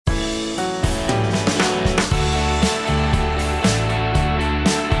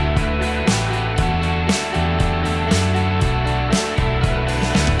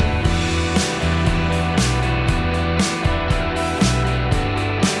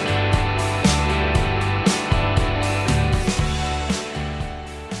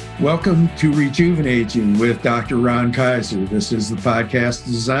Welcome to Rejuvenating with Dr. Ron Kaiser. This is the podcast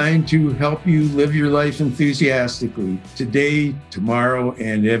designed to help you live your life enthusiastically today, tomorrow,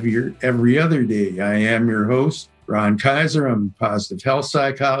 and every other day. I am your host, Ron Kaiser. I'm a positive health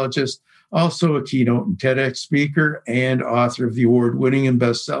psychologist, also a keynote and TEDx speaker, and author of the award-winning and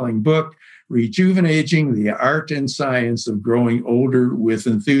best-selling book, Rejuvenating: The Art and Science of Growing Older with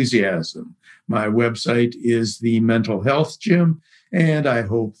Enthusiasm. My website is the Mental Health Gym, and I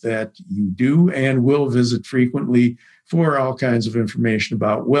hope that you do and will visit frequently for all kinds of information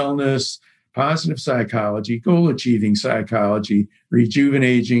about wellness, positive psychology, goal-achieving psychology,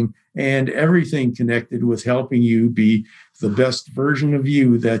 rejuvenating, and everything connected with helping you be the best version of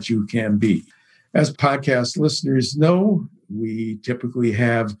you that you can be. As podcast listeners know, we typically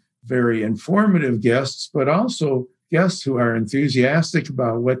have very informative guests, but also guests who are enthusiastic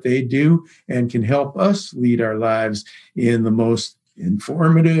about what they do and can help us lead our lives in the most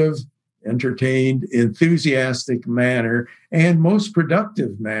informative, entertained, enthusiastic manner, and most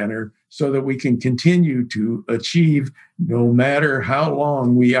productive manner so that we can continue to achieve no matter how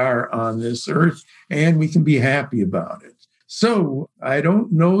long we are on this earth, and we can be happy about it. So I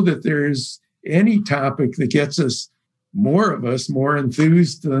don't know that there's any topic that gets more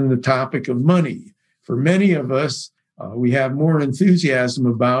enthused than the topic of money. For many of us, we have more enthusiasm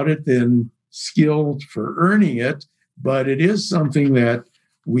about it than skill for earning it, but it is something that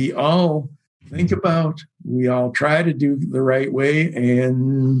we all think about. We all try to do the right way,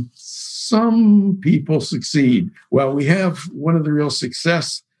 and some people succeed. Well, we have one of the real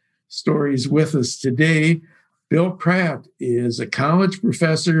success stories with us today. Bill Pratt is a college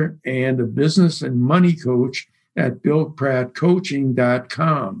professor and a business and money coach at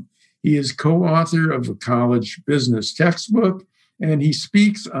BillPrattCoaching.com. He is co-author of a college business textbook, and he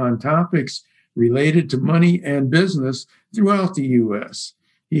speaks on topics related to money and business throughout the U.S.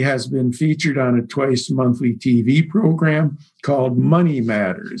 He has been featured on a twice-monthly TV program called Money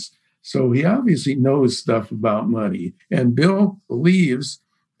Matters. So he obviously knows stuff about money. And Bill believes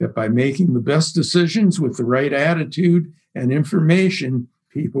that by making the best decisions with the right attitude and information,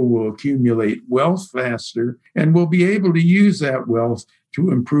 people will accumulate wealth faster and will be able to use that wealth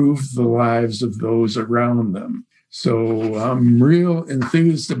to improve the lives of those around them. So I'm real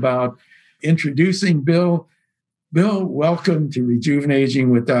enthused about introducing Bill. Bill, welcome to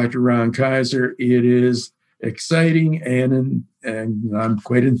Rejuvenating with Dr. Ron Kaiser. It is exciting, and I'm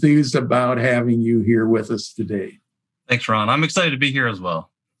quite enthused about having you here with us today. Thanks, Ron. I'm excited to be here as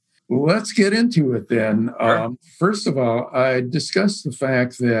well. Let's get into it then. Sure. First of all, I discussed the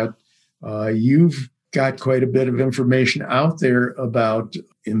fact that you've got quite a bit of information out there about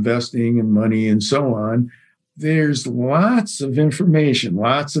investing and money and so on. There's lots of information,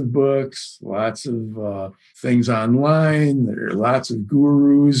 lots of books, lots of things online. There are lots of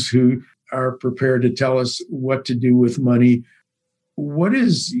gurus who are prepared to tell us what to do with money. What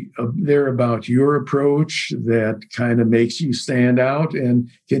is there about your approach that kind of makes you stand out and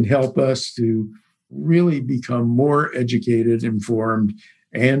can help us to really become more educated, informed,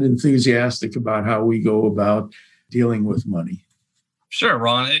 and enthusiastic about how we go about dealing with money? Sure,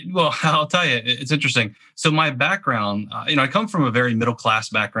 Ron. Well, I'll tell you, it's interesting. So my background, I come from a very middle-class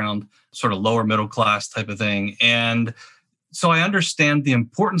background, sort of lower middle-class type of thing. And so I understand the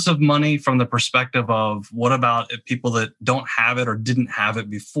importance of money from the perspective of what about people that don't have it or didn't have it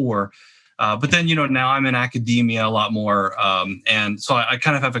before. But then, now I'm in academia a lot more. And so I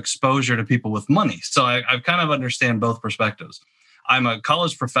kind of have exposure to people with money. So I kind of understand both perspectives. I'm a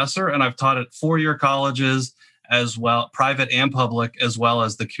college professor, and I've taught at four-year colleges as well, private and public, as well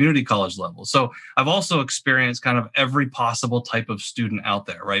as the community college level. So I've also experienced kind of every possible type of student out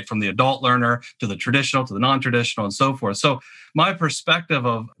there, right? From the adult learner to the traditional, to the non-traditional, and so forth. So my perspective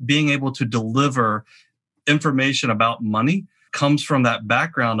of being able to deliver information about money comes from that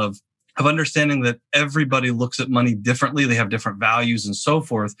background of understanding that everybody looks at money differently. They have different values and so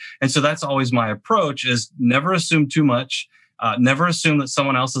forth. And so that's always my approach, is never assume too much. Never assume that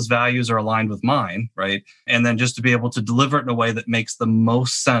someone else's values are aligned with mine, right? And then just to be able to deliver it in a way that makes the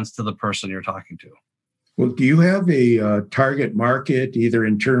most sense to the person you're talking to. Well, do you have a target market, either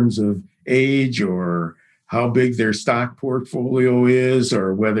in terms of age or how big their stock portfolio is,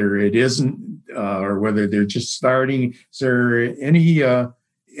 or whether it isn't, or whether they're just starting? Is there any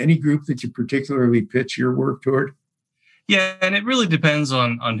group that you particularly pitch your work toward? Yeah, and it really depends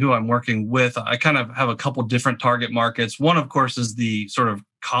on who I'm working with. I kind of have a couple different target markets. One, of course, is the sort of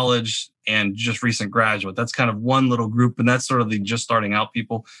college and just recent graduate. That's kind of one little group, and that's sort of the just starting out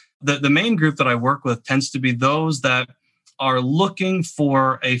people. The main group that I work with tends to be those that are looking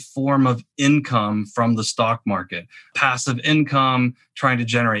for a form of income from the stock market, passive income, trying to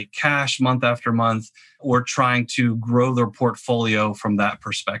generate cash month after month, or trying to grow their portfolio from that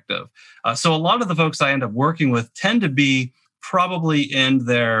perspective. So a lot of the folks I end up working with tend to be probably in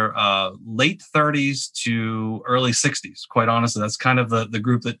their late 30s to early 60s. Quite honestly, that's kind of the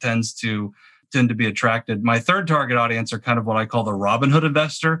group that tend to be attracted. My third target audience are kind of what I call the Robinhood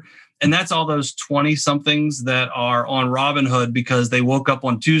investor. And that's all those 20 somethings that are on Robinhood because they woke up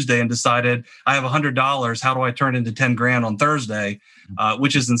on Tuesday and decided, I have $100. How do I turn it into 10 grand on Thursday?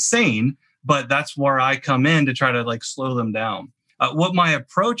 Which is insane. But that's where I come in to try to like slow them down. What my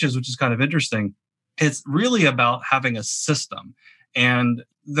approach is, which is kind of interesting, it's really about having a system. And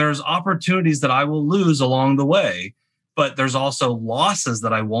there's opportunities that I will lose along the way. But there's also losses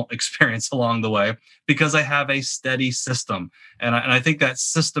that I won't experience along the way because I have a steady system. And I think that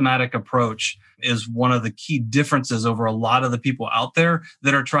systematic approach is one of the key differences over a lot of the people out there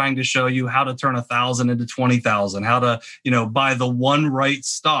that are trying to show you how to turn 1,000 into 20,000, how to, buy the one right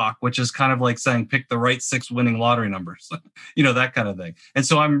stock, which is kind of like saying pick the right 6 winning lottery numbers, that kind of thing. And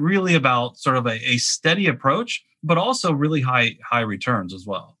so I'm really about sort of a steady approach, but also really high returns as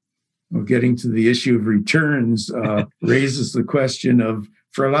well. Well, getting to the issue of returns raises the question of,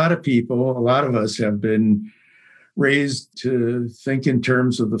 for a lot of people, a lot of us have been raised to think in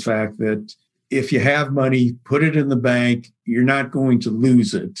terms of the fact that if you have money, put it in the bank, you're not going to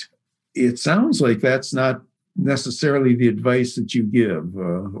lose it. It sounds like that's not necessarily the advice that you give,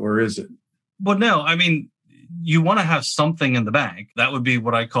 or is it? Well, no, I mean, you want to have something in the bank. That would be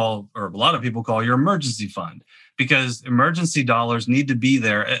what I call, or a lot of people call, your emergency fund. Because emergency dollars need to be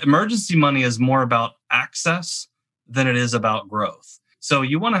there. Emergency money is more about access than it is about growth. So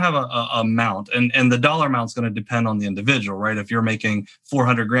you want to have a amount, and the dollar amount is going to depend on the individual, right? If you're making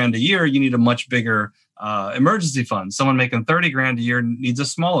 400 grand a year, you need a much bigger emergency fund. Someone making 30 grand a year needs a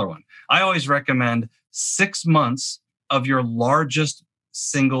smaller one. I always recommend 6 months of your largest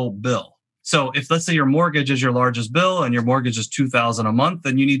single bill. So if, let's say, your mortgage is your largest bill and your mortgage is $2,000 a month,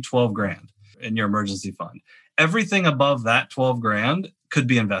 then you need 12 grand in your emergency fund. Everything above that 12 grand could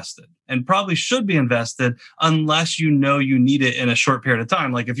be invested and probably should be invested unless you need it in a short period of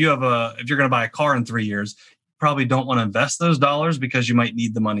time. Like if you're going to buy a car in 3 years, you probably don't want to invest those dollars because you might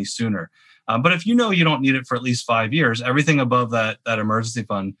need the money sooner. But if you don't need it for at least 5 years, everything above that emergency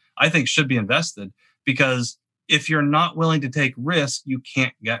fund, I think should be invested, because if you're not willing to take risk, you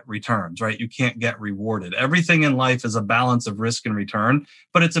can't get returns, right? You can't get rewarded. Everything in life is a balance of risk and return,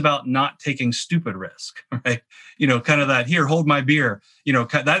 but it's about not taking stupid risk, right? Kind of that, here, hold my beer,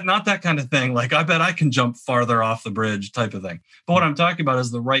 that, not that kind of thing. Like, I bet I can jump farther off the bridge type of thing. But what I'm talking about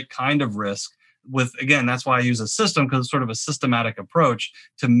is the right kind of risk again, that's why I use a system, because it's sort of a systematic approach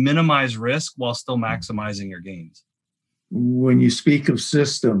to minimize risk while still maximizing your gains. When you speak of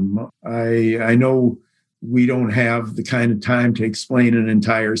system, I know we don't have the kind of time to explain an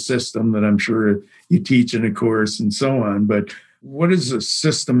entire system that I'm sure you teach in a course and so on. But what does a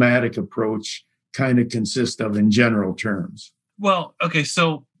systematic approach kind of consist of in general terms? Well, okay,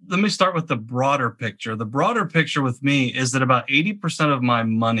 so let me start with the broader picture. The broader picture with me is that about 80% of my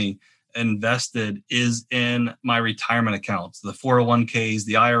money invested is in my retirement accounts, the 401ks,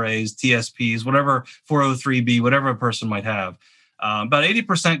 the IRAs, TSPs, whatever, 403b, whatever a person might have. About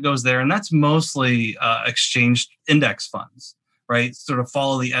 80% goes there, and that's mostly exchange index funds, right? Sort of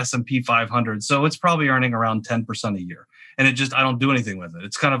follow the S&P 500. So it's probably earning around 10% a year. And I don't do anything with it.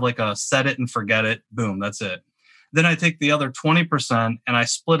 It's kind of like a set it and forget it. Boom, that's it. Then I take the other 20% and I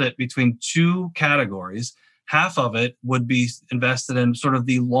split it between 2 categories. Half of it would be invested in sort of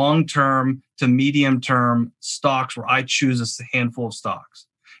the long-term to medium-term stocks where I choose a handful of stocks.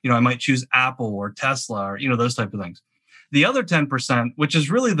 I might choose Apple or Tesla or, those type of things. The other 10%, which is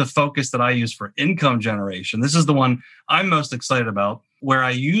really the focus that I use for income generation, this is the one I'm most excited about, where I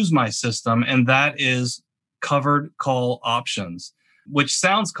use my system, and that is covered call options, which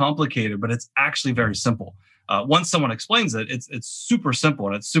sounds complicated, but it's actually very simple. Once someone explains it, it's super simple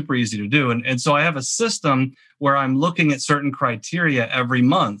and it's super easy to do. And so I have a system where I'm looking at certain criteria every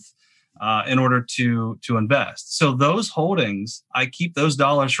month in order to invest. So those holdings, I keep those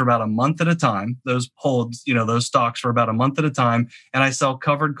dollars for about a month at a time. Those holds, those stocks for about a month at a time, and I sell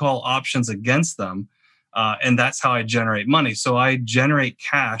covered call options against them. And that's how I generate money. So I generate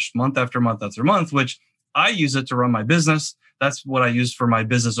cash month after month after month, which I use it to run my business. That's what I use for my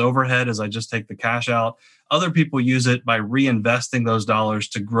business overhead, is I just take the cash out. Other people use it by reinvesting those dollars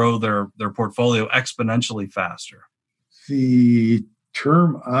to grow their portfolio exponentially faster. The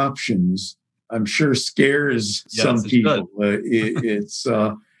term options, I'm sure, scares some people.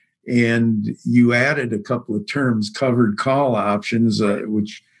 And you added a couple of terms, covered call options,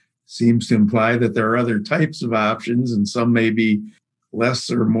 which seems to imply that there are other types of options and some may be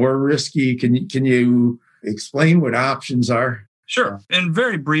less or more risky. Can you explain what options are? Sure. And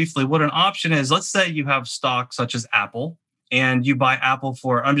very briefly, what an option is, let's say you have stocks such as Apple and you buy Apple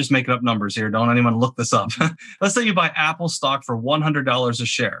for, I'm just making up numbers here. Don't anyone look this up. Let's say you buy Apple stock for $100 a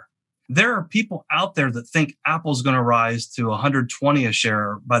share. There are people out there that think Apple's going to rise to $120 a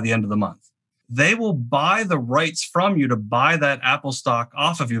share by the end of the month. They will buy the rights from you to buy that Apple stock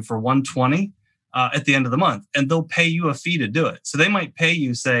off of you for $120 at the end of the month, and they'll pay you a fee to do it. So they might pay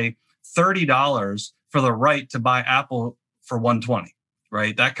you, say, $30 for the right to buy Apple for $120,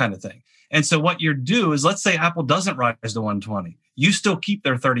 right? That kind of thing. And so what you do is, let's say Apple doesn't rise to $120, you still keep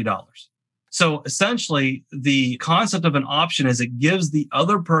their $30. So essentially, the concept of an option is it gives the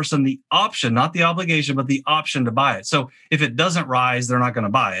other person the option, not the obligation, but the option to buy it. So if it doesn't rise, they're not going to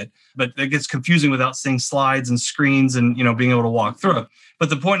buy it. But it gets confusing without seeing slides and screens and being able to walk through it. But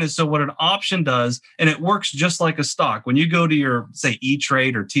the point is, so what an option does, and it works just like a stock. When you go to your, say,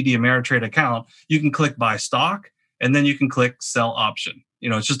 E-Trade or TD Ameritrade account, you can click buy stock, and then you can click sell option.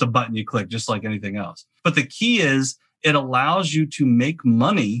 It's just a button you click, just like anything else. But the key is it allows you to make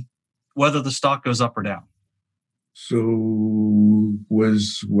money whether the stock goes up or down. So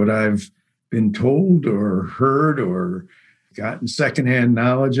was what I've been told or heard or gotten secondhand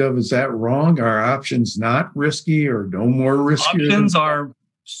knowledge of, is that wrong? Are options not risky or no more risky? Options are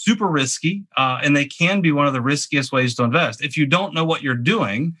super risky, and they can be one of the riskiest ways to invest. If you don't know what you're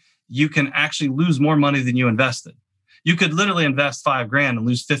doing, you can actually lose more money than you invested. You could literally invest $5,000 and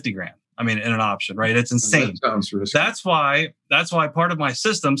lose $50,000. In an option, right? It's insane. That sounds risky. That's why part of my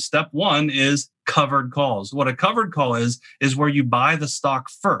system, step one, is covered calls. What a covered call is where you buy the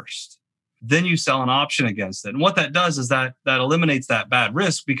stock first, then you sell an option against it. And what that does is that eliminates that bad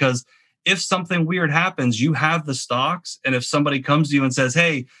risk, because if something weird happens, you have the stocks. And if somebody comes to you and says,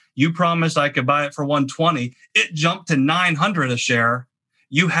 hey, you promised I could buy it for $120, it jumped to $900 a share.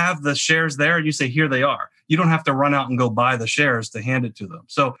 You have the shares there and you say, here they are. You don't have to run out and go buy the shares to hand it to them.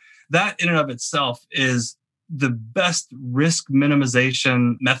 So that in and of itself is the best risk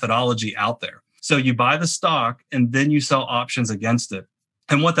minimization methodology out there. So you buy the stock and then you sell options against it.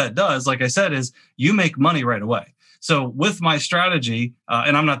 And what that does, like I said, is you make money right away. So with my strategy,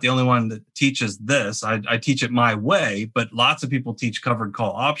 and I'm not the only one that teaches this, I teach it my way, but lots of people teach covered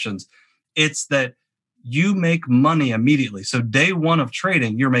call options. It's that you make money immediately. So day one of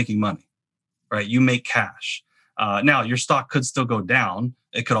trading, you're making money, right? You make cash. Now, your stock could still go down.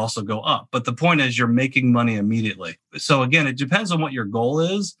 It could also go up. But the point is you're making money immediately. So again, it depends on what your goal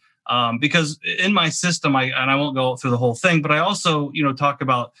is. Because in my system, I won't go through the whole thing, but I also, talk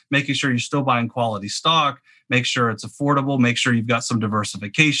about making sure you're still buying quality stock, make sure it's affordable, make sure you've got some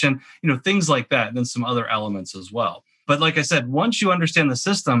diversification, things like that, and then some other elements as well. But like I said, once you understand the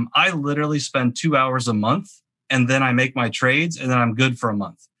system, I literally spend 2 hours a month, and then I make my trades, and then I'm good for a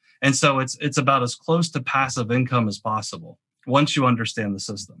month. And so it's about as close to passive income as possible once you understand the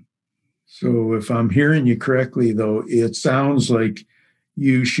system. So if I'm hearing you correctly, though, it sounds like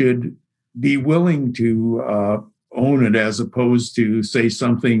you should be willing to own it as opposed to say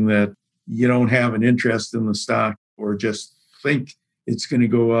something that you don't have an interest in the stock or just think it's going to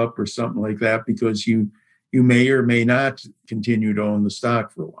go up or something like that, because you may or may not continue to own the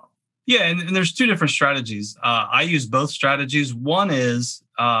stock for a while. Yeah, and there's two different strategies. I use both strategies. One is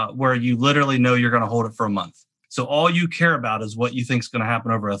where you literally know you're going to hold it for a month. So all you care about is what you think is going to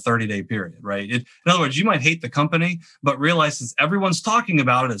happen over a 30-day period, right? In other words, you might hate the company, but realize since everyone's talking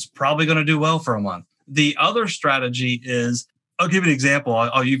about it, it's probably going to do well for a month. The other strategy is, I'll give you an example.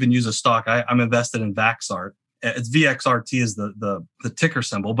 I'll even use a stock. I'm invested in Vaxart. It's VXRT is the ticker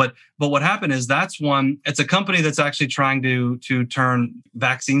symbol. But what happened is it's a company that's actually trying to turn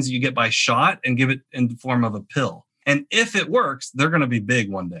vaccines that you get by shot and give it in the form of a pill. And if it works, they're going to be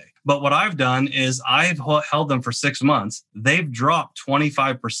big one day. But what I've done is I've held them for 6 months. They've dropped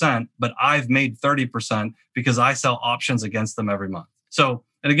 25%, but I've made 30% because I sell options against them every month. So,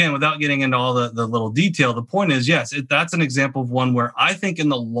 and again, without getting into all the little detail, the point is, yes, that's an example of one where I think in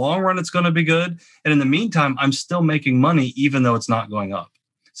the long run, it's going to be good. And in the meantime, I'm still making money, even though it's not going up.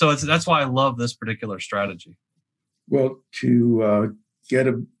 So that's why I love this particular strategy. Well, to get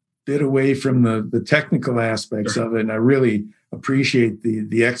a bit away from the technical aspects of it, and I really appreciate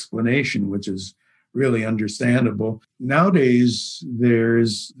the explanation, which is really understandable. Nowadays,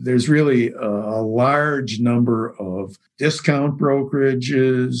 there's really a large number of discount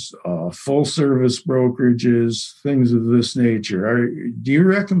brokerages, full service brokerages, things of this nature. Do you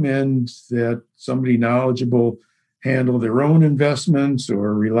recommend that somebody knowledgeable handle their own investments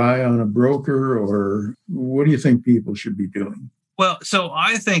or rely on a broker, or what do you think people should be doing? Well, so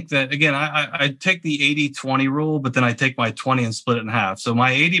I think that, again, I take the 80-20 rule, but then I take my 20 and split it in half. So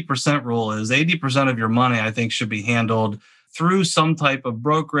my 80% rule is 80% of your money, I think, should be handled through some type of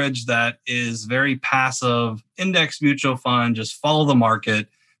brokerage that is very passive, index mutual fund, just follow the market,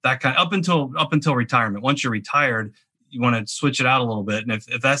 that kind of up until retirement. Once you're retired, you want to switch it out a little bit. And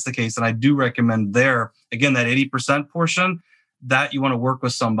if that's the case, then I do recommend there, again, that 80% portion, that you want to work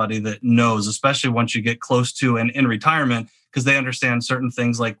with somebody that knows, especially once you get close to and in retirement, because they understand certain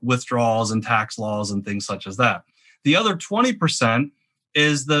things like withdrawals and tax laws and things such as that. The other 20%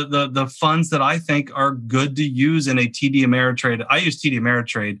 is the funds that I think are good to use in a TD Ameritrade. I use TD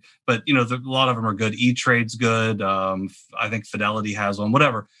Ameritrade, but a lot of them are good. E-Trade's good. I think Fidelity has one,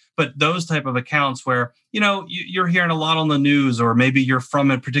 whatever. But those type of accounts where, you're hearing a lot on the news, or maybe you're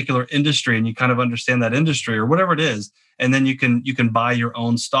from a particular industry and you kind of understand that industry or whatever it is. And then you can buy your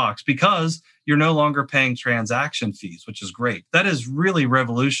own stocks because you're no longer paying transaction fees, which is great. That has really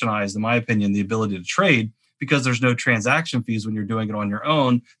revolutionized, in my opinion, the ability to trade, because there's no transaction fees when you're doing it on your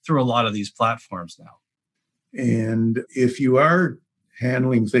own through a lot of these platforms now. And if you are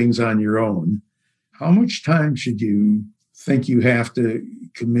handling things on your own, how much time should you think you have to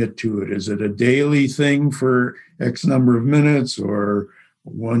commit to it? Is it a daily thing for X number of minutes, or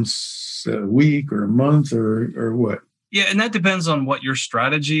once a week or a month, or what? Yeah, and that depends on what your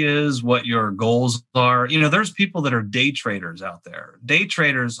strategy is, what your goals are. There's people that are day traders out there. Day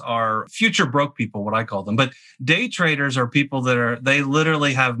traders are future broke people, what I call them. But day traders are people they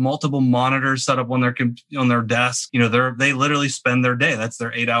literally have multiple monitors set up on their desk. They literally spend their day. That's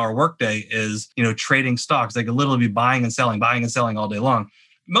their 8-hour workday is, trading stocks. They could literally be buying and selling all day long.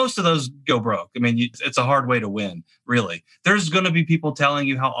 Most of those go broke. I mean, it's a hard way to win, really. There's going to be people telling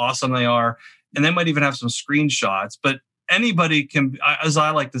you how awesome they are, and they might even have some screenshots, but anybody can, as I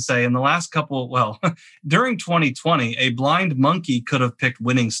like to say, in the last during 2020, a blind monkey could have picked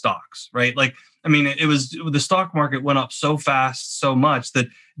winning stocks, right? The stock market went up so fast, so much that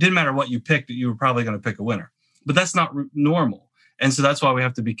it didn't matter what you picked, you were probably going to pick a winner. But that's not normal. And so that's why we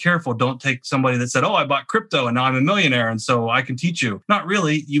have to be careful. Don't take somebody that said, I bought crypto and now I'm a millionaire and so I can teach you. Not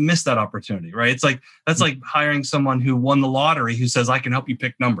really. You missed that opportunity, right? That's like hiring someone who won the lottery who says, I can help you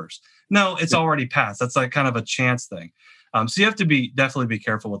pick numbers. No, it's already passed. That's like kind of a chance thing. So you have to definitely be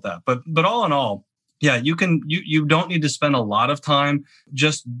careful with that. But all in all, yeah, you don't need to spend a lot of time.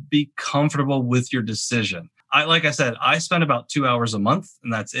 Just be comfortable with your decision. Like I said, I spend about 2 hours a month,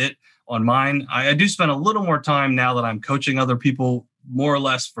 and that's it on mine. I do spend a little more time now that I'm coaching other people, more or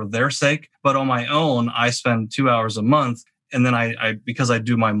less for their sake. But on my own, I spend 2 hours a month. And then because I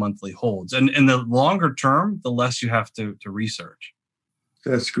do my monthly holds. And in the longer term, the less you have to research.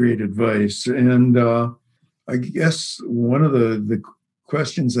 That's great advice. And I guess one of the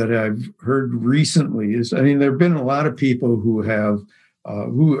questions that I've heard recently is, there have been a lot of people who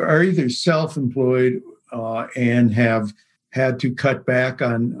are either self-employed and have had to cut back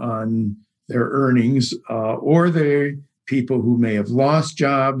on their earnings, or they're people who may have lost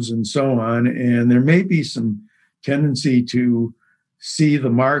jobs and so on. And there may be some tendency to see the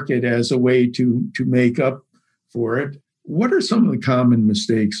market as a way to make up for it. What are some of the common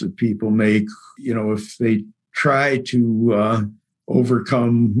mistakes that people make, if they try to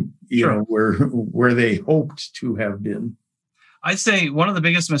overcome, where they hoped to have been? I'd say one of the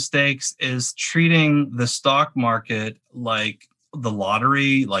biggest mistakes is treating the stock market like the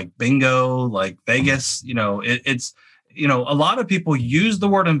lottery, like bingo, like Vegas. It's a lot of people use the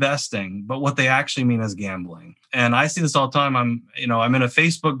word investing, but what they actually mean is gambling. And I see this all the time. I'm in a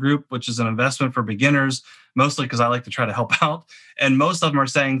Facebook group, which is an investment for beginners, mostly because I like to try to help out. And most of them are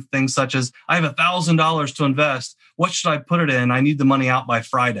saying things such as, I have $1,000 to invest. What should I put it in? I need the money out by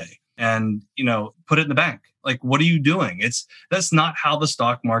Friday. And, put it in the bank. Like, what are you doing? That's not how the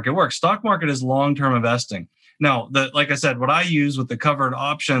stock market works. Stock market is long-term investing. Now, like I said, what I use with the covered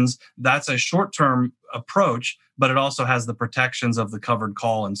options, that's a short-term approach, but it also has the protections of the covered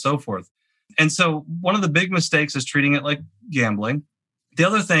call and so forth. And so one of the big mistakes is treating it like gambling. The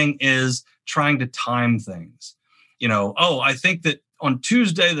other thing is trying to time things. I think that on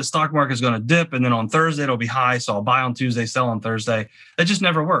Tuesday, the stock market is going to dip, and then on Thursday, it'll be high. So I'll buy on Tuesday, sell on Thursday. That just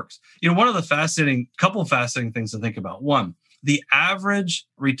never works. One of the couple of fascinating things to think about. One, the average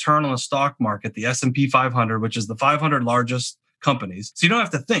return on the stock market, the S&P 500, which is the 500 largest companies. So you don't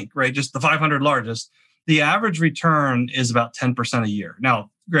have to think, right? Just the 500 largest. The average return is about 10% a year. Now,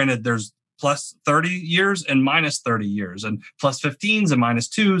 granted, there's plus 30 years and minus 30 years, and plus 15s and minus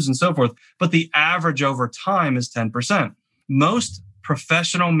 2s and so forth. But the average over time is 10%. Most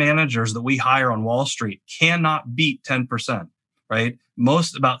professional managers that we hire on Wall Street cannot beat 10%, right?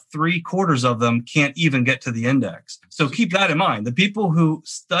 About 3/4 of them can't even get to the index. So keep that in mind. The people who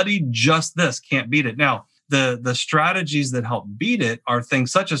studied just this can't beat it. Now, the strategies that help beat it are things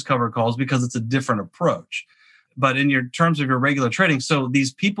such as covered calls, because it's a different approach. But in your terms of your regular trading, so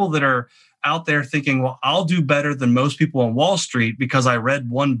these people that are out there thinking, well, I'll do better than most people on Wall Street because I read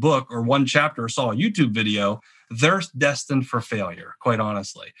one book or one chapter or saw a YouTube video, they're destined for failure, quite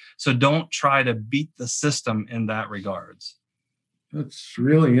honestly. So don't try to beat the system in that regards. That's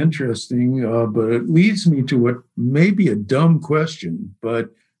really interesting, but it leads me to what may be a dumb question. But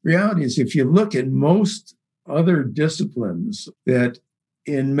reality is, if you look at most other disciplines, that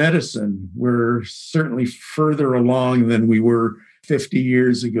in medicine, we're certainly further along than we were 50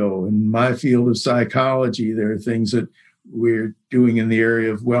 years ago. In my field of psychology, there are things that we're doing in the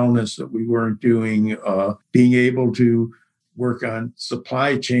area of wellness that we weren't doing, being able to work on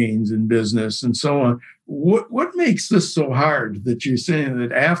supply chains in business and so on. What makes this so hard that you're saying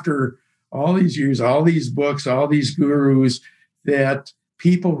that after all these years, all these books, all these gurus, that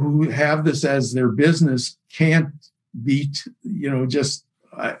people who have this as their business can't beat, just,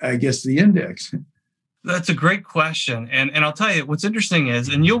 I guess, the index? That's a great question. And I'll tell you, what's interesting is,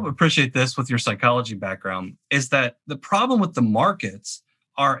 and you'll appreciate this with your psychology background, is that the problem with the markets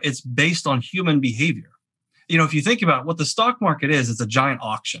it's based on human behavior. If you think about what the stock market is, it's a giant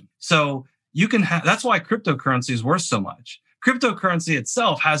auction. So you can that's why cryptocurrency is worth so much. Cryptocurrency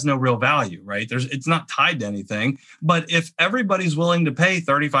itself has no real value, right? It's not tied to anything. But if everybody's willing to pay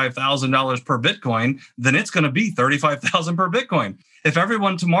 $35,000 per Bitcoin, then it's going to be $35,000 per Bitcoin. If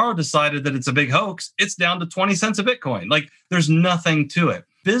everyone tomorrow decided that it's a big hoax, it's down to 20 cents a Bitcoin. Like, there's nothing to it.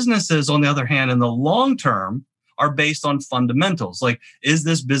 Businesses, on the other hand, in the long term, are based on fundamentals. Like, is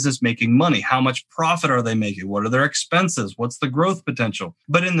this business making money? How much profit are they making? What are their expenses? What's the growth potential?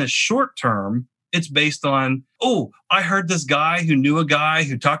 But in the short term, it's based on, I heard this guy who knew a guy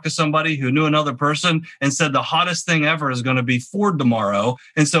who talked to somebody who knew another person and said the hottest thing ever is going to be Ford tomorrow.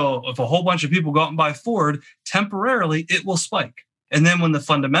 And so if a whole bunch of people go out and buy Ford, temporarily it will spike. And then when the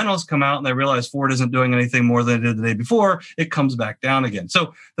fundamentals come out and they realize Ford isn't doing anything more than it did the day before, it comes back down again.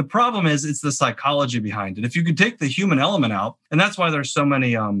 So the problem is, it's the psychology behind it. If you could take the human element out, and that's why there's so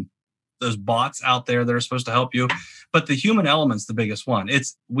many those bots out there that are supposed to help you, but the human element's the biggest one.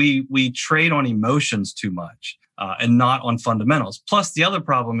 It's we trade on emotions too much and not on fundamentals. Plus, the other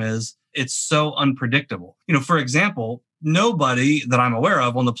problem is it's so unpredictable. For example, nobody that I'm aware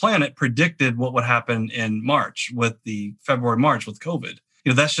of on the planet predicted what would happen in March with the February-March with COVID.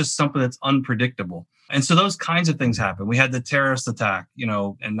 That's just something that's unpredictable. And so those kinds of things happen. We had the terrorist attack, in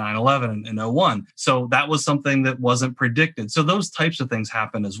 9/11 and 01. So that was something that wasn't predicted. So those types of things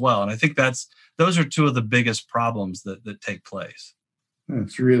happen as well. And I think those are two of the biggest problems that take place.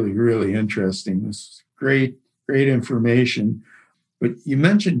 That's really, really interesting. This is great information. But you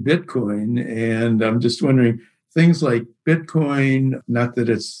mentioned Bitcoin, and I'm just wondering, things like Bitcoin, not that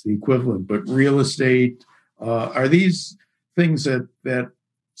it's the equivalent, but real estate, are these things that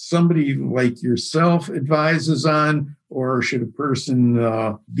somebody like yourself advises on, or should a person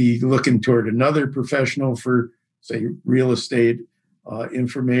be looking toward another professional for, say, real estate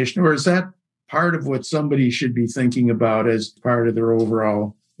information? Or is that part of what somebody should be thinking about as part of their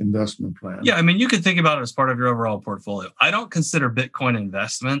overall investment plan? Yeah, you could think about it as part of your overall portfolio. I don't consider Bitcoin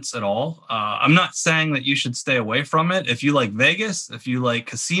investments at all. I'm not saying that you should stay away from it. If you like Vegas, if you like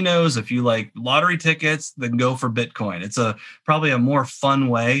casinos, if you like lottery tickets, then go for Bitcoin. It's probably a more fun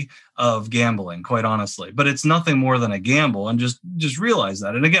way of gambling, quite honestly. But it's nothing more than a gamble, and just realize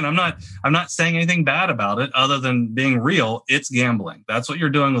that. And again, I'm not saying anything bad about it other than being real. It's gambling. That's what you're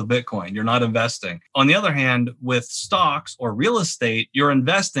doing with Bitcoin. You're not investing. On the other hand, with stocks or real estate, you're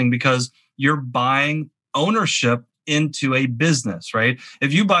investing because you're buying ownership into a business, right?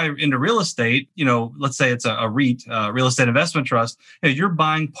 If you buy into real estate, let's say it's a REIT, real estate investment trust, you're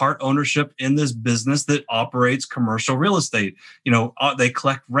buying part ownership in this business that operates commercial real estate. They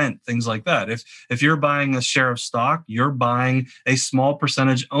collect rent, things like that. If you're buying a share of stock, you're buying a small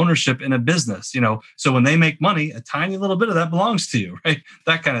percentage ownership in a business, so when they make money, a tiny little bit of that belongs to you, right?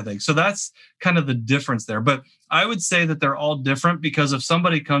 That kind of thing. So that's kind of the difference there. But I would say that they're all different, because if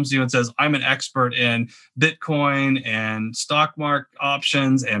somebody comes to you and says, I'm an expert in Bitcoin and stock market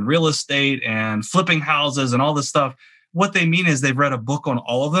options and real estate and flipping houses and all this stuff, what they mean is they've read a book on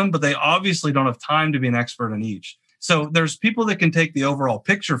all of them, but they obviously don't have time to be an expert in each. So there's people that can take the overall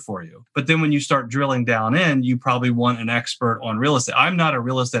picture for you. But then when you start drilling down in, you probably want an expert on real estate. I'm not a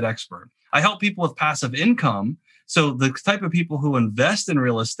real estate expert. I help people with passive income. So the type of people who invest in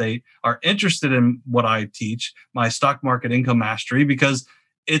real estate are interested in what I teach, my stock market income mastery, because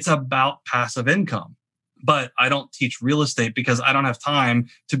it's about passive income. But I don't teach real estate because I don't have time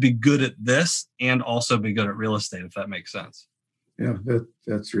to be good at this and also be good at real estate, if that makes sense. Yeah,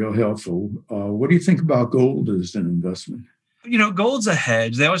 that's real helpful. What do you think about gold as an investment? Gold's a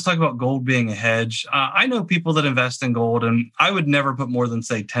hedge. They always talk about gold being a hedge. I know people that invest in gold, and I would never put more than,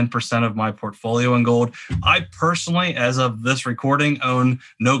 say, 10% of my portfolio in gold. I personally, as of this recording, own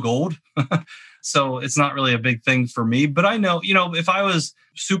no gold. So it's not really a big thing for me. But I know, if I was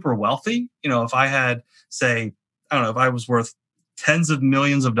super wealthy, if I had, say, I don't know, if I was worth tens of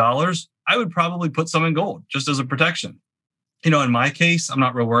millions of dollars, I would probably put some in gold just as a protection. In my case, I'm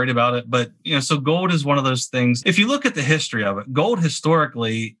not real worried about it. But, so gold is one of those things. If you look at the history of it, gold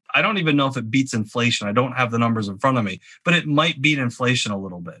historically, I don't even know if it beats inflation. I don't have the numbers in front of me, but it might beat inflation a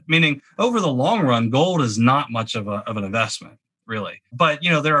little bit. Meaning over the long run, gold is not much of an investment, really. But,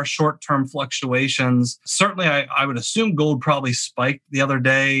 there are short-term fluctuations. Certainly, I would assume gold probably spiked the other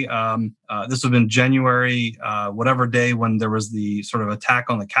day. This would have been January, whatever day when there was the sort of attack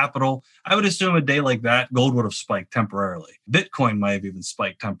on the Capitol. I would assume a day like that, gold would have spiked temporarily. Bitcoin might have even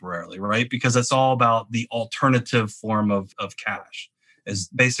spiked temporarily, right? Because it's all about the alternative form of cash. Is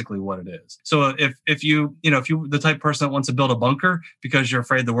basically what it is. So if you the type of person that wants to build a bunker because you're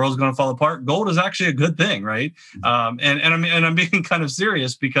afraid the world's going to fall apart, gold is actually a good thing, right? And I'm being kind of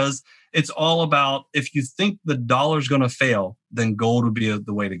serious because it's all about, if you think the dollar's going to fail, then gold would be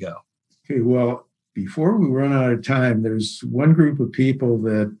the way to go. Okay, well, before we run out of time, there's one group of people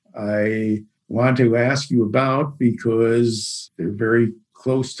that I want to ask you about because they're very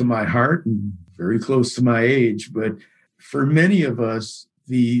close to my heart and very close to my age, but for many of us,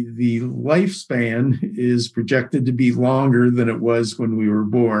 the lifespan is projected to be longer than it was when we were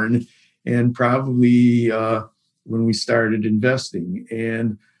born and probably when we started investing.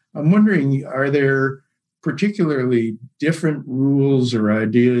 And I'm wondering, are there particularly different rules or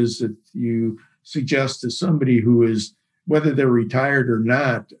ideas that you suggest to somebody who is, whether they're retired or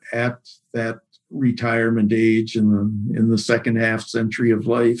not, at that retirement age in the second half century of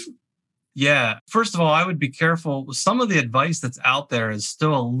life? Yeah. First of all, I would be careful. Some of the advice that's out there is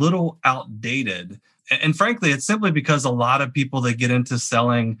still a little outdated. And frankly, it's simply because a lot of people that get into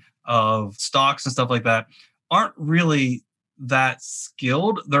selling of stocks and stuff like that aren't really that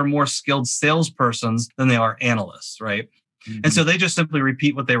skilled. They're more skilled salespersons than they are analysts, right? Mm-hmm. And so they just simply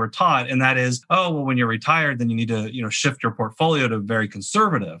repeat what they were taught. And that is, oh, well, when you're retired, then you need to, shift your portfolio to very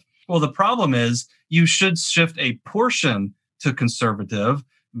conservative. Well, the problem is you should shift a portion to conservative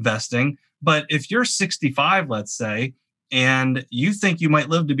investing. But if you're 65, let's say, and you think you might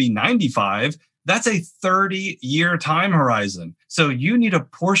live to be 95, that's a 30-year time horizon. So you need a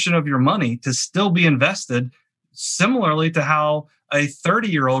portion of your money to still be invested similarly to how a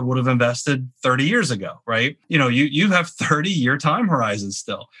 30-year-old would have invested 30 years ago, right? You have 30-year time horizons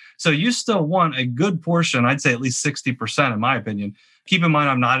still. So you still want a good portion, I'd say at least 60% in my opinion. Keep in mind,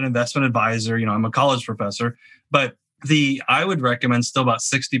 I'm not an investment advisor, I'm a college professor, but I would recommend still about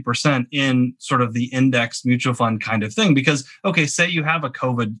 60% in sort of the index mutual fund kind of thing. Because, okay, say you have a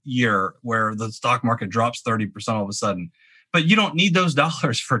COVID year where the stock market drops 30% all of a sudden, but you don't need those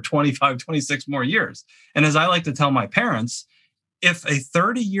dollars for 25, 26 more years. And as I like to tell my parents, if a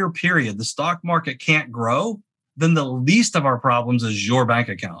 30-year period, the stock market can't grow, then the least of our problems is your bank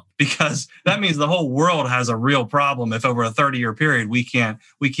account, because that means the whole world has a real problem if over a 30-year period we can't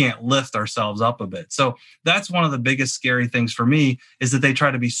lift ourselves up a bit. So that's one of the biggest scary things for me, is that they try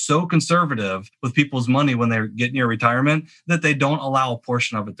to be so conservative with people's money when they get near retirement that they don't allow a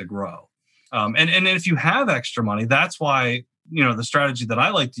portion of it to grow. And if you have extra money, that's why the strategy that I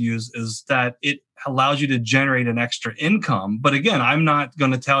like to use is that it allows you to generate an extra income. But again, I'm not going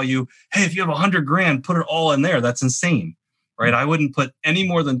to tell you, hey, if you have $100,000, put it all in there. That's insane, right? I wouldn't put any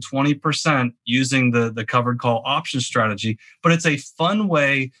more than 20% using the covered call option strategy. But it's a fun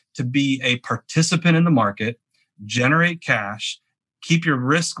way to be a participant in the market, generate cash, keep your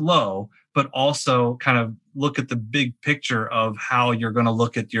risk low, but also kind of look at the big picture of how you're going to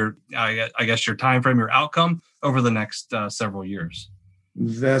look at your time frame, your outcome over the next several years.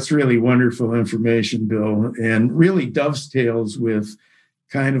 That's really wonderful information, Bill, and really dovetails with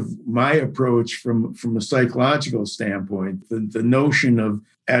kind of my approach from a psychological standpoint. The notion of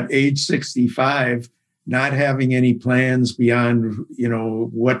at age 65, not having any plans beyond,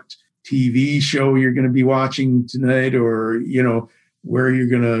 what TV show you're going to be watching tonight, or, where you're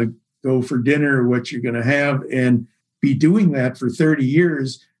going to go for dinner, what you're going to have, and be doing that for 30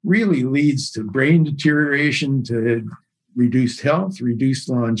 years really leads to brain deterioration, to reduced health, reduced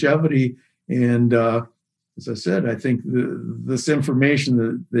longevity. And as I said, I think this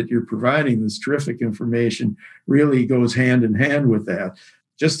information that you're providing, this terrific information, really goes hand in hand with that.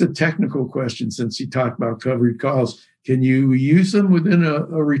 Just a technical question, since you talked about covered calls, can you use them within a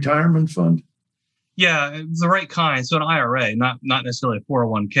retirement fund? Yeah, the right kind. So an IRA, not necessarily a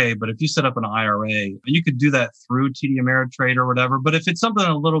 401k, but if you set up an IRA, you could do that through TD Ameritrade or whatever. But if it's something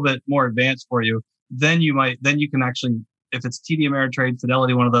a little bit more advanced for you, then you can actually, if it's TD Ameritrade,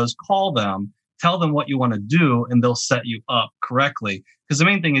 Fidelity, one of those, call them, tell them what you want to do, and they'll set you up correctly. Because the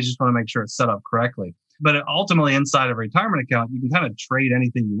main thing is you just want to make sure it's set up correctly. But ultimately, inside of a retirement account, you can kind of trade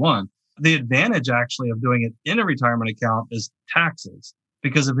anything you want. The advantage actually of doing it in a retirement account is taxes.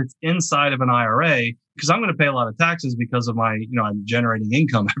 Because if it's inside of an IRA, because I'm going to pay a lot of taxes because of my, I'm generating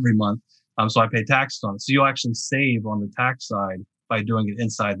income every month. So I pay taxes on it. So you'll actually save on the tax side by doing it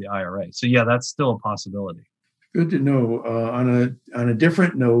inside the IRA. So yeah, that's still a possibility. Good to know. On a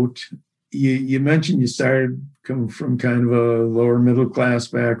different note, you mentioned you started coming from kind of a lower middle class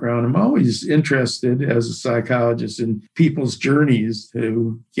background. I'm always interested as a psychologist in people's journeys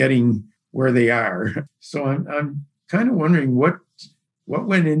to getting where they are. So I'm kind of wondering what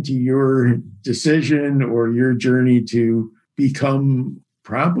went into your decision or your journey to become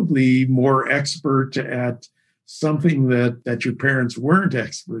probably more expert at something that your parents weren't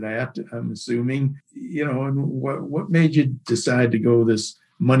expert at, I'm assuming, and what made you decide to go this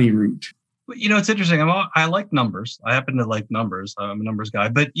money route? It's interesting. I like numbers. I happen to like numbers. I'm a numbers guy.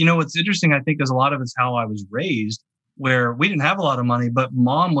 But, what's interesting, I think, is a lot of it's how I was raised, where we didn't have a lot of money, but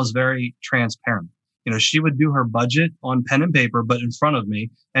mom was very transparent. She would do her budget on pen and paper, but in front of me.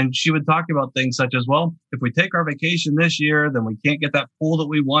 And she would talk about things such as, well, if we take our vacation this year, then we can't get that pool that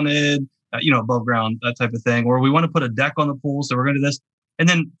we wanted, above ground, that type of thing. Or we want to put a deck on the pool, so we're going to do this. And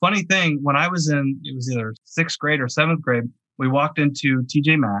then funny thing, when I was it was either 6th grade or 7th grade, we walked into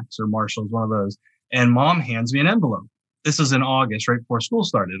TJ Maxx or Marshall's, one of those, and mom hands me an envelope. This was in August, right before school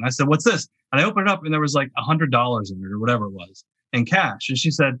started. And I said, what's this? And I opened it up and there was like $100 in it or whatever it was in cash. And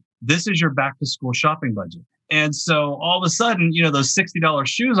she said, this is your back to school shopping budget. And so all of a sudden, those $60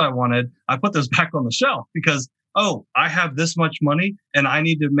 shoes I wanted, I put those back on the shelf because, I have this much money and I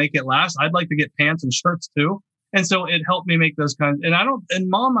need to make it last. I'd like to get pants and shirts too. And so it helped me make those kinds. And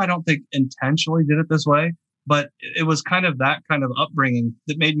mom, I don't think intentionally did it this way, but it was kind of that kind of upbringing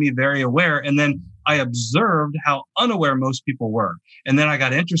that made me very aware. And then I observed how unaware most people were. And then I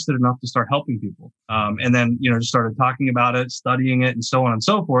got interested enough to start helping people. And then, just started talking about it, studying it, and so on and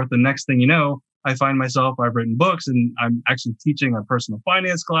so forth. The next thing you know, I find myself, I've written books and I'm actually teaching a personal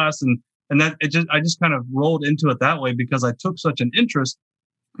finance class. And that I just kind of rolled into it that way because I took such an interest,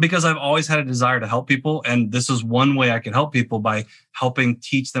 because I've always had a desire to help people. And this is one way I can help people, by helping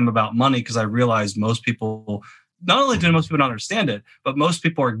teach them about money. Because I realized most people, not only do most people not understand it, but most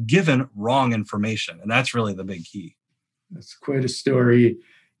people are given wrong information. And that's really the big key. That's quite a story.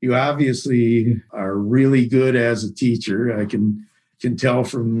 You obviously are really good as a teacher. I can tell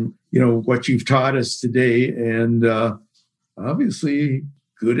from, what you've taught us today, and obviously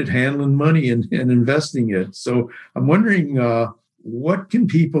good at handling money and investing it. So I'm wondering, what can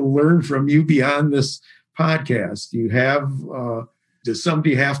people learn from you beyond this podcast? Do you have, does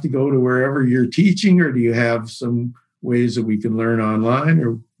somebody have to go to wherever you're teaching, or do you have some ways that we can learn online?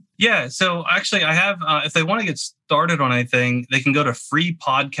 Or yeah, so actually I have, if they want to get started on anything, they can go to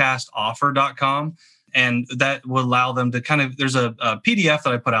freepodcastoffer.com. And that will allow them to there's a PDF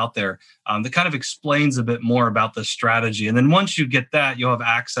that I put out there that kind of explains a bit more about the strategy. And then once you get that, you'll have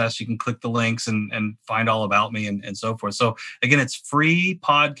access. You can click the links and find all about me and so forth. So again, it's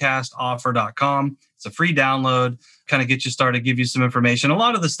freepodcastoffer.com. It's a free download, kind of get you started, give you some information. A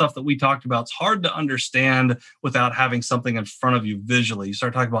lot of the stuff that we talked about, it's hard to understand without having something in front of you visually. You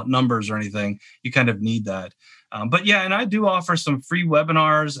start talking about numbers or anything, you kind of need that. But yeah, and I do offer some free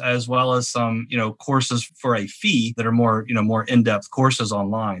webinars as well as some, courses for a fee that are more in-depth courses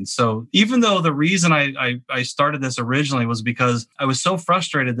online. So even though the reason I started this originally was because I was so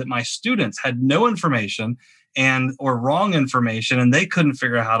frustrated that my students had no information or wrong information, and they couldn't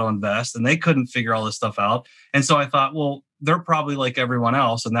figure out how to invest, and they couldn't figure all this stuff out. And so I thought, well, they're probably like everyone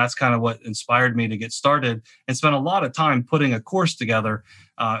else. And that's kind of what inspired me to get started and spend a lot of time putting a course together,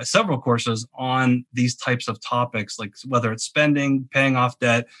 several courses on these types of topics, like whether it's spending, paying off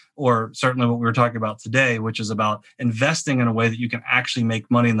debt, or certainly what we were talking about today, which is about investing in a way that you can actually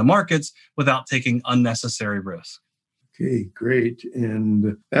make money in the markets without taking unnecessary risk. Okay, great.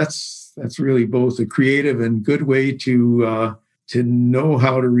 And that's really both a creative and good way to know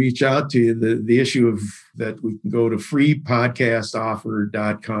how to reach out to you. The issue of that, we can go to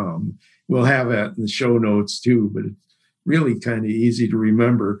freepodcastoffer.com. We'll have that in the show notes too, but it's really kind of easy to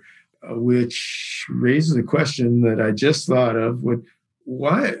remember. which raises a question that I just thought of.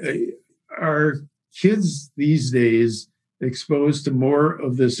 Why are kids these days exposed to more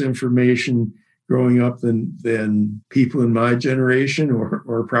of this information growing up than people in my generation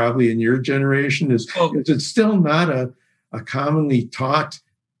or probably in your generation? Is it still not a commonly taught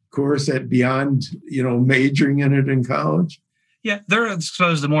course at beyond, majoring in it in college? Yeah, they're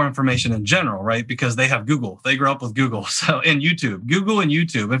exposed to more information in general, right? Because they have Google. They grew up with Google. And YouTube, Google and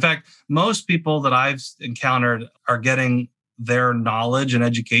YouTube. In fact, most people that I've encountered are getting their knowledge and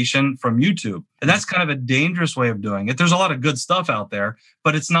education from YouTube. And that's kind of a dangerous way of doing it. There's a lot of good stuff out there,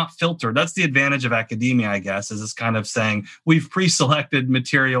 but it's not filtered. That's the advantage of academia, I guess, is it's kind of saying we've pre-selected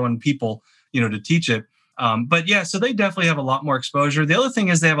material and people, to teach it. But yeah, so they definitely have a lot more exposure. The other thing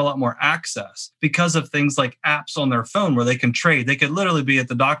is they have a lot more access because of things like apps on their phone where they can trade. They could literally be at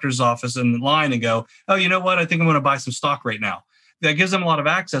the doctor's office in line and go, oh, you know what? I think I'm going to buy some stock right now. That gives them a lot of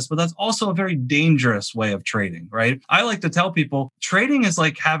access, but that's also a very dangerous way of trading, right? I like to tell people trading is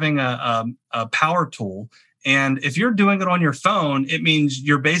like having a power tool. And if you're doing it on your phone, it means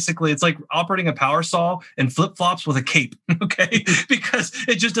it's like operating a power saw and flip-flops with a cape, okay? Because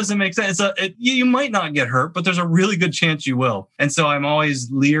it just doesn't make sense. You might not get hurt, but there's a really good chance you will. And so I'm always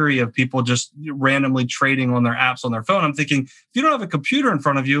leery of people just randomly trading on their apps on their phone. I'm thinking, if you don't have a computer in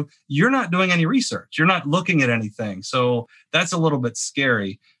front of you, you're not doing any research. You're not looking at anything. So that's a little bit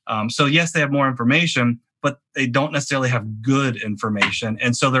scary. So yes, they have more information, but they don't necessarily have good information.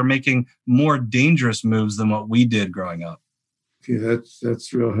 And so they're making more dangerous moves than what we did growing up. Okay,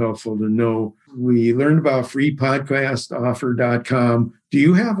 that's real helpful to know. We learned about freepodcastoffer.com. Do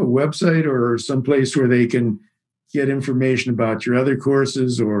you have a website or someplace where they can get information about your other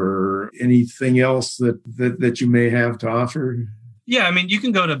courses or anything else that you may have to offer? Yeah, you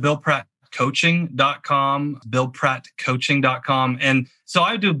can go to BillPrattCoaching.com, BillPrattCoaching.com. And so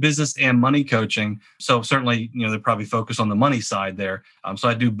I do business and money coaching. So certainly, they probably focus on the money side there. So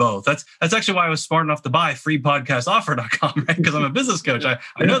I do both. That's actually why I was smart enough to buy freepodcastoffer.com, right? Because I'm a business coach. I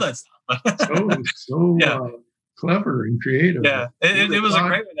know that stuff. Clever and creative. Yeah, it was a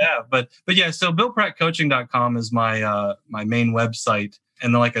great one to have. But yeah, so BillPrattCoaching.com is my main website.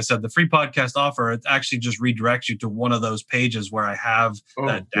 And then, like I said, the free podcast offer, it actually just redirects you to one of those pages where I have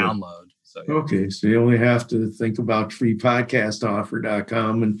that download. So, yeah. Okay, so you only have to think about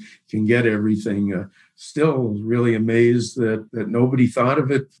freepodcastoffer.com and can get everything. Still really amazed that nobody thought of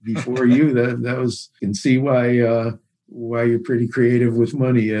it before you. That was, you can see why you're pretty creative with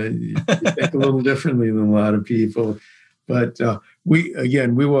money. You think a little differently than a lot of people. But we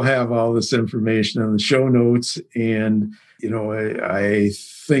will have all this information on the show notes. And, I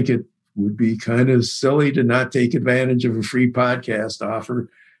think it would be kind of silly to not take advantage of a free podcast offer,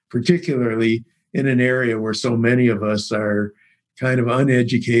 particularly in an area where so many of us are kind of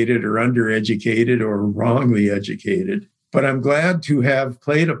uneducated or undereducated or wrongly educated. But I'm glad to have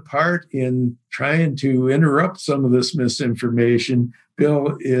played a part in trying to interrupt some of this misinformation.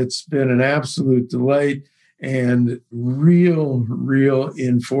 Bill, it's been an absolute delight and real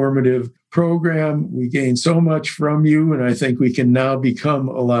informative program. We gained so much from you, and I think we can now become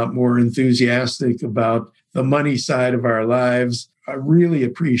a lot more enthusiastic about the money side of our lives. I really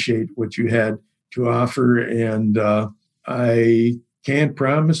appreciate what you had to offer, and I can't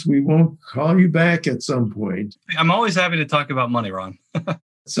promise we won't call you back at some point. I'm always happy to talk about money, Ron.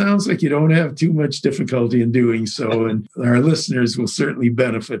 Sounds like you don't have too much difficulty in doing so, and our listeners will certainly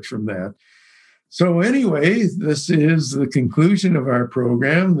benefit from that. So anyway, this is the conclusion of our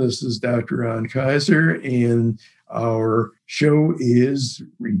program. This is Dr. Ron Kaiser, and our show is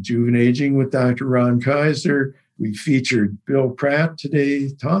Rejuvenating with Dr. Ron Kaiser. We featured Bill Pratt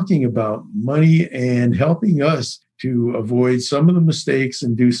today talking about money and helping us to avoid some of the mistakes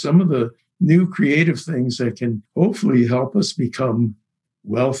and do some of the new creative things that can hopefully help us become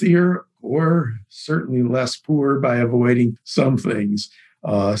wealthier or certainly less poor by avoiding some things.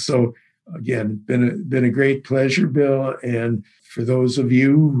 So again, been a great pleasure, Bill. And for those of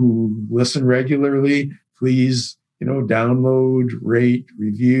you who listen regularly, please, download, rate,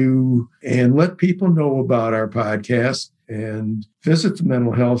 review, and let people know about our podcast. And visit the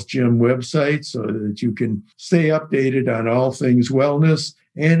Mental Health Gym website so that you can stay updated on all things wellness.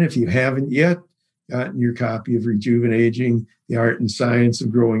 And if you haven't yet gotten your copy of Rejuvenating, the Art and Science of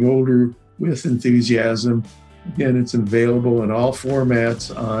Growing Older with Enthusiasm, again, it's available in all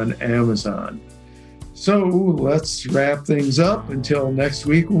formats on Amazon. So let's wrap things up until next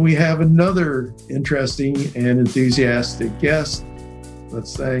week when we have another interesting and enthusiastic guest.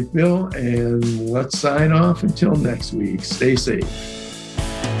 Let's thank Bill and let's sign off until next week. Stay safe.